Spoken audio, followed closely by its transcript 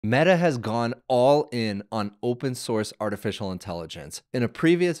Meta has gone all in on open source artificial intelligence. In a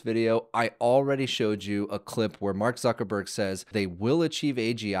previous video, I already showed you a clip where Mark Zuckerberg says they will achieve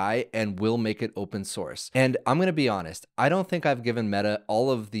AGI and will make it open source. And I'm going to be honest, I don't think I've given Meta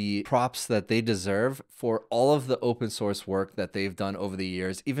all of the props that they deserve for all of the open source work that they've done over the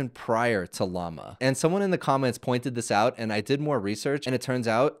years, even prior to Llama. And someone in the comments pointed this out, and I did more research, and it turns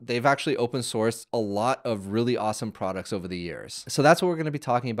out they've actually open sourced a lot of really awesome products over the years. So that's what we're going to be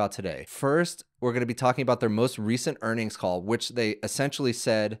talking about today. First, we're going to be talking about their most recent earnings call, which they essentially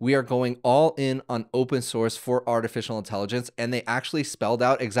said, we are going all in on open source for artificial intelligence. And they actually spelled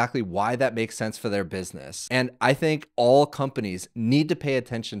out exactly why that makes sense for their business. And I think all companies need to pay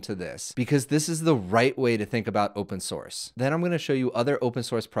attention to this because this is the right way to think about open source. Then I'm going to show you other open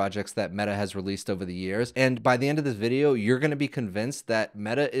source projects that Meta has released over the years. And by the end of this video, you're going to be convinced that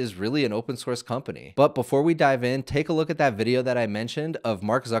Meta is really an open source company. But before we dive in, take a look at that video that I mentioned of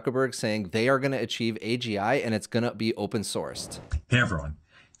Mark Zuckerberg saying they are going to achieve AGI and it's going to be open sourced. Hey everyone.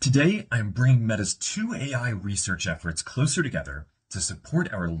 Today I'm bringing Meta's two AI research efforts closer together to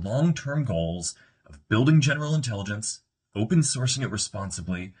support our long-term goals of building general intelligence, open sourcing it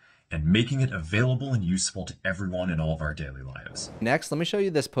responsibly, and making it available and useful to everyone in all of our daily lives. Next, let me show you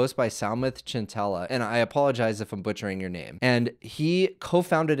this post by Salmith Chintala, and I apologize if I'm butchering your name. And he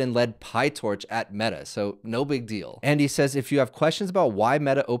co-founded and led PyTorch at Meta, so no big deal. And he says, if you have questions about why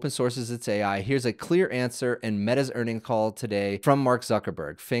Meta open sources its AI, here's a clear answer in Meta's earnings call today from Mark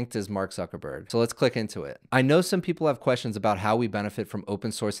Zuckerberg. Finked as Mark Zuckerberg. So let's click into it. I know some people have questions about how we benefit from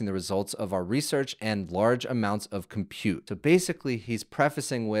open sourcing the results of our research and large amounts of compute. So basically, he's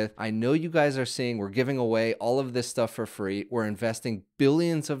prefacing with, I know you guys are seeing we're giving away all of this stuff for free. We're investing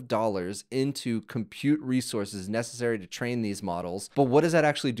billions of dollars into compute resources necessary to train these models. But what does that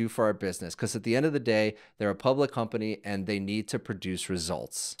actually do for our business? Because at the end of the day, they're a public company and they need to produce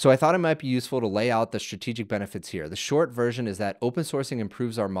results. So I thought it might be useful to lay out the strategic benefits here. The short version is that open sourcing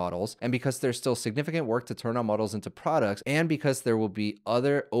improves our models. And because there's still significant work to turn our models into products, and because there will be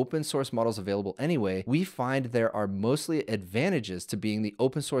other open source models available anyway, we find there are mostly advantages to being the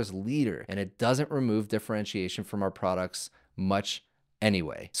open source leader, and it doesn't remove differentiation from our products much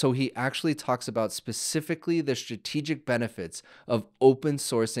anyway. So he actually talks about specifically the strategic benefits of open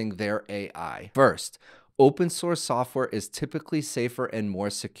sourcing their AI. First, open source software is typically safer and more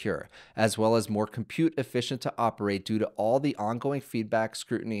secure, as well as more compute efficient to operate due to all the ongoing feedback,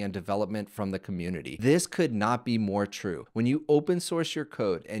 scrutiny, and development from the community. This could not be more true. When you open source your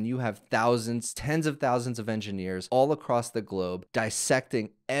code and you have thousands, tens of thousands of engineers all across the globe dissecting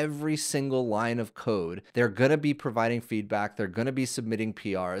every single line of code, they're going to be providing feedback. They're going to be submitting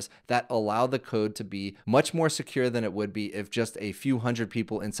PRs that allow the code to be much more secure than it would be if just a few hundred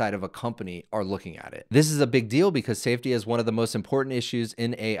people inside of a company are looking at it. This is a big deal because safety is one of the most important issues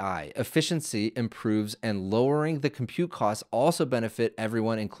in AI. Efficiency improves and lowering the compute costs also benefit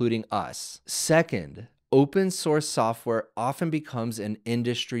everyone, including us. Second, open source software often becomes an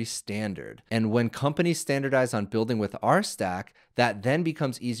industry standard. And when companies standardize on building with our stack, that then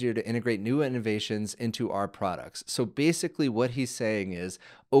becomes easier to integrate new innovations into our products. So basically what he's saying is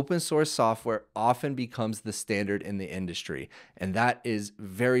open source software often becomes the standard in the industry. And that is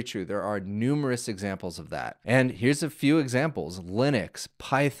very true. There are numerous examples of that. And here's a few examples: Linux,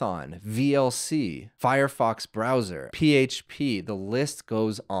 Python, VLC, Firefox browser, PHP, the list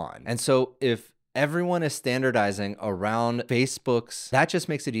goes on. And so if everyone is standardizing around Facebook's, that just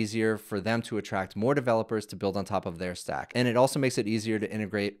makes it easier for them to attract more developers to build on top of their stack. And it also makes it easier to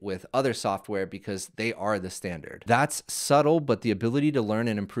integrate with other software because they are the standard. That's subtle, but the ability to learn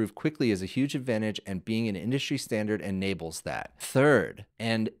and improve quickly is a huge advantage, and being an industry standard enables that. Third,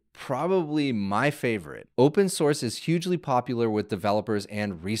 and probably my favorite, open source is hugely popular with developers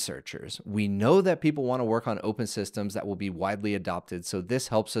and researchers. We know that people want to work on open systems that will be widely adopted, so this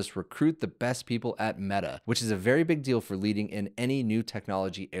helps us recruit the best people at Meta, which is a very big deal for leading in any new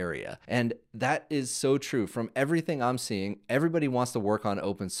technology area. And that is so true. From everything I'm seeing, everybody wants to work on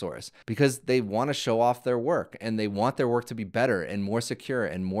open source because they want to show off their work and they want their work to be better and more secure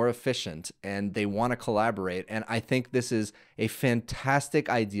and more efficient, and they want to collaborate. And I think this is a fantastic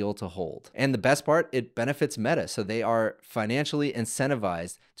ideal to hold. And the best part, it benefits Meta. So they are financially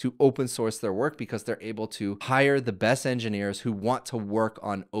incentivized to open source their work because they're able to hire the best engineers who want to work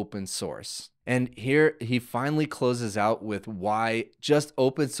on open source. And here he finally closes out with why just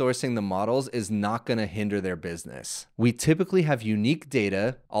open sourcing the models is not going to hinder their business. We typically have unique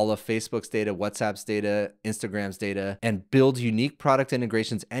data, all of Facebook's data, WhatsApp's data, Instagram's data, and build unique product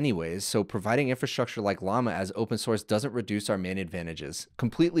integrations anyways. So providing infrastructure like Llama as open source doesn't reduce our main advantages.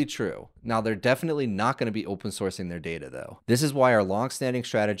 Completely true. Now, they're definitely not going to be open sourcing their data though. This is why our long-standing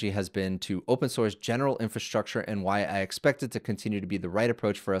strategy has been to open source general infrastructure and why I expect it to continue to be the right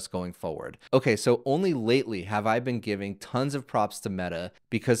approach for us going forward. Okay, so only lately have I been giving tons of props to Meta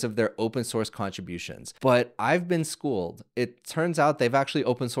because of their open source contributions, but I've been schooled. It turns out they've actually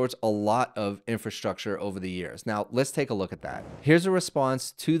open sourced a lot of infrastructure over the years. Now, let's take a look at that. Here's a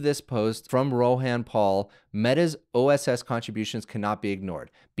response to this post from Rohan Paul. Meta's OSS contributions cannot be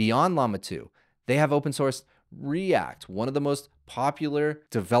ignored. Beyond Llama 2, they have open sourced React, one of the most popular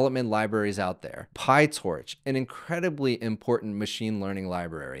development libraries out there. PyTorch, an incredibly important machine learning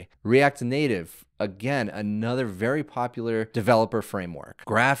library. React Native, again, another very popular developer framework.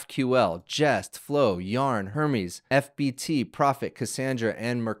 GraphQL, Jest, Flow, Yarn, Hermes, FBT, Prophet, Cassandra,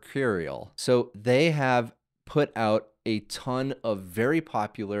 and Mercurial. So they have put out a ton of very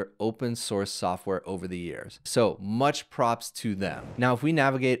popular open source software over the years. So much props to them. Now, if we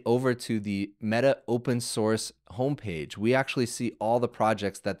navigate over to the Meta open source homepage, we actually see all the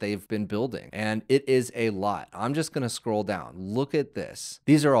projects that they've been building, and it is a lot. I'm just going to scroll down. Look at this.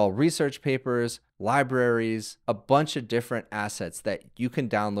 These are all research papers, libraries, a bunch of different assets that you can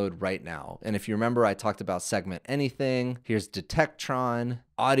download right now. And if you remember, I talked about Segment Anything. Here's Detectron,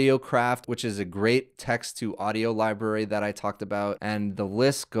 AudioCraft, which is a great text to audio library that I talked about, and the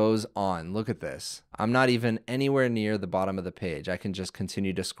list goes on. Look at this. I'm not even anywhere near the bottom of the page. I can just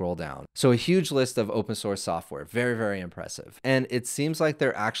continue to scroll down. So a huge list of open source software, very, very impressive. And it seems like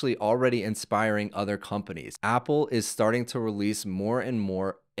they're actually already inspiring other companies. Apple is starting to release more and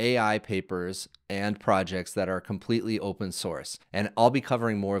more AI papers and projects that are completely open source, and I'll be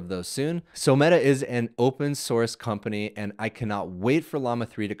covering more of those soon. So Meta is an open source company, and I cannot wait for Llama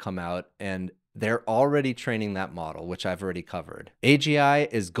 3 to come out, and they're already training that model, which I've already covered. AGI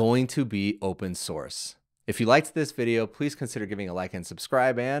is going to be open source. If you liked this video, please consider giving a like and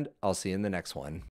subscribe, and I'll see you in the next one.